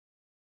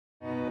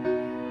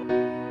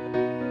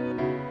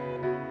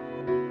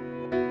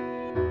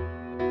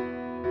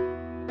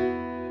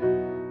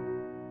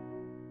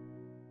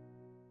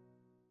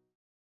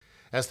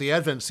As the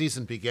Advent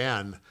season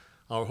began,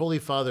 our Holy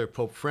Father,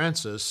 Pope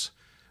Francis,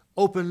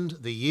 opened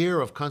the year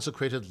of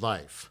consecrated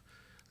life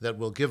that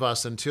will give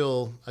us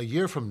until a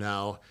year from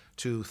now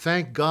to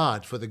thank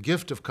God for the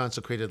gift of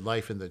consecrated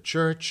life in the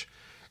Church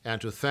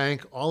and to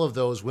thank all of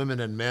those women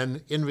and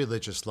men in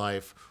religious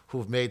life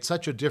who've made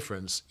such a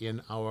difference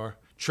in our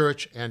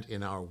Church and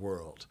in our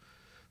world.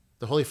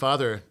 The Holy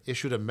Father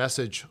issued a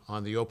message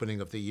on the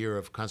opening of the year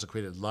of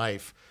consecrated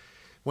life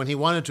when he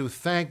wanted to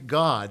thank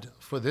God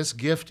for this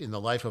gift in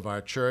the life of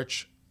our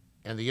Church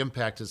and the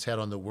impact it's had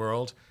on the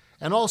world,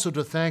 and also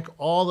to thank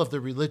all of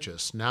the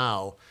religious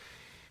now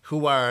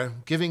who are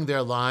giving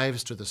their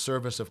lives to the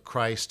service of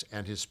Christ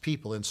and his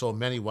people in so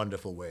many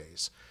wonderful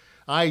ways.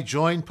 I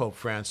join Pope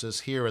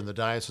Francis here in the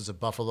Diocese of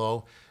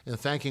Buffalo in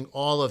thanking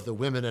all of the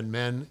women and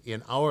men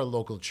in our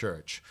local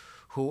church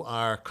who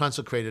are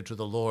consecrated to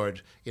the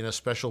Lord in a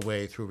special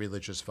way through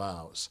religious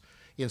vows.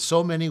 In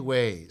so many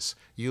ways,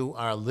 you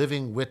are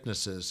living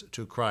witnesses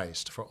to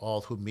Christ for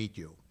all who meet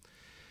you.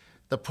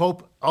 The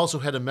Pope also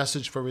had a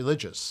message for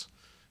religious.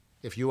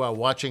 If you are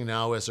watching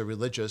now as a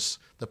religious,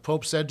 the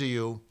Pope said to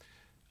you,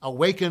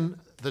 awaken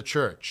the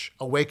Church,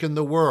 awaken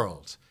the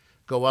world,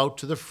 go out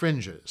to the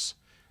fringes.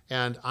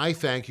 And I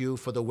thank you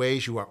for the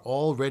ways you are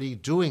already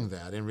doing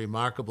that in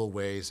remarkable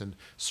ways in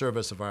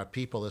service of our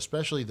people,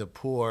 especially the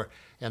poor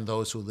and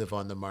those who live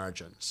on the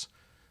margins.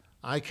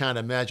 I can't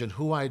imagine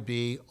who I'd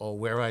be or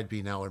where I'd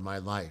be now in my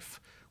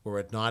life were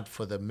it not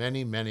for the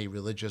many, many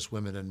religious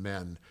women and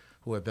men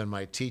who have been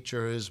my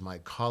teachers, my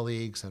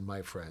colleagues, and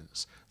my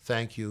friends.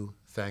 Thank you,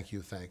 thank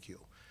you, thank you.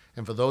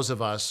 And for those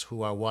of us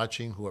who are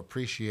watching, who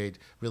appreciate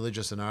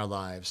religious in our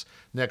lives,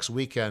 next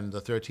weekend,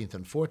 the 13th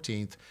and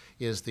 14th,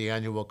 is the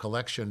annual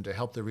collection to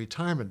help the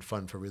retirement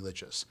fund for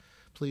religious.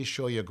 Please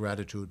show your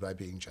gratitude by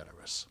being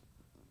generous.